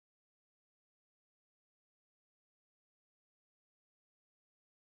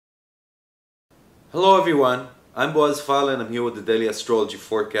Hello everyone, I'm Boaz Fyler and I'm here with the daily astrology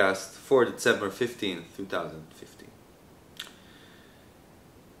forecast for December 15th, 2015.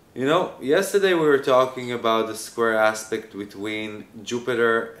 Yesterday we were talking about the square aspect between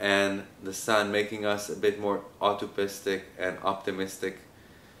Jupiter and the Sun, making us a bit more utopistic and optimistic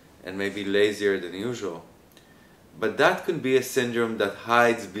and maybe lazier than usual. But that could be a syndrome that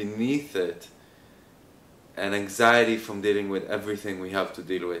hides beneath it and anxiety from dealing with everything we have to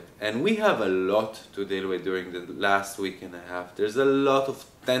deal with. And we have a lot to deal with during the last week and a half. There's a lot of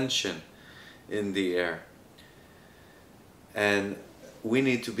tension in the air. And we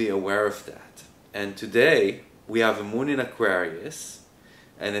need to be aware of that. And today we have a moon in Aquarius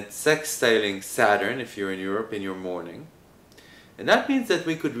and it's sextiling Saturn if you're in Europe in your morning. And that means that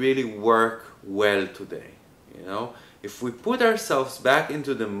we could really work well today. If we put ourselves back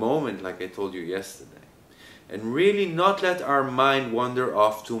into the moment like I told you yesterday, and really not let our mind wander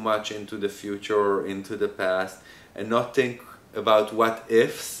off too much into the future or into the past, and not think about what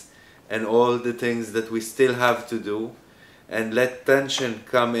ifs and all the things that we still have to do, and let tension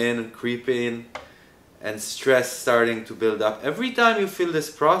come in and creep in and stress starting to build up. Every time you feel this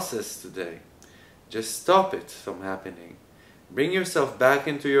process today, just stop it from happening. Bring yourself back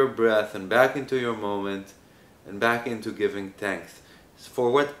into your breath and back into your moment and back into giving thanks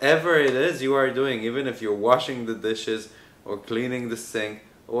for whatever it is you are doing, even if you're washing the dishes or cleaning the sink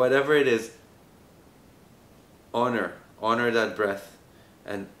or whatever it is. Honor that breath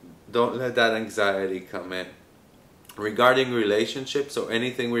and don't let that anxiety come in. Regarding relationships or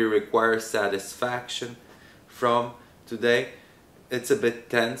anything we require satisfaction from today, it's a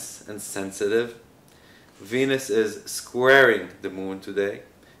bit tense and sensitive. Venus is squaring the moon today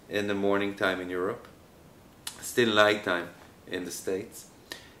in the morning time in Europe, still nighttime in the States,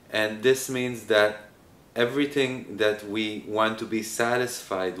 and this means that everything that we want to be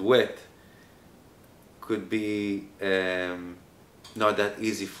satisfied with could be not that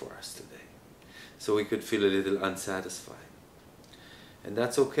easy for us today, so we could feel a little unsatisfied, and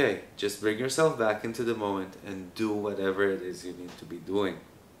that's okay. Just bring yourself back into the moment and do whatever it is you need to be doing.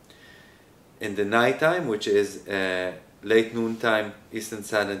 In the nighttime, which is late noontime Eastern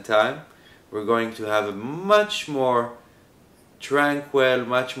Standard Time, we're going to have a much more tranquil,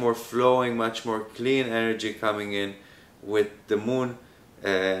 much more flowing, much more clean energy coming in, with the moon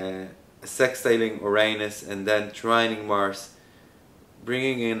sextiling Uranus and then trining Mars,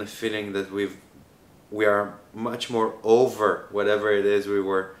 bringing in a feeling that we are much more over whatever it is we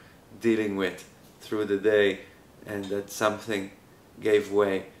were dealing with through the day, and that something gave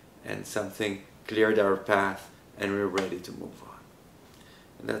way and something cleared our path and we're ready to move on.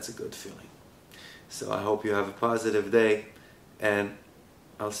 And that's a good feeling. So I hope you have a positive day, and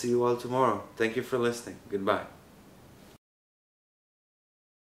I'll see you all tomorrow. Thank you for listening. Goodbye.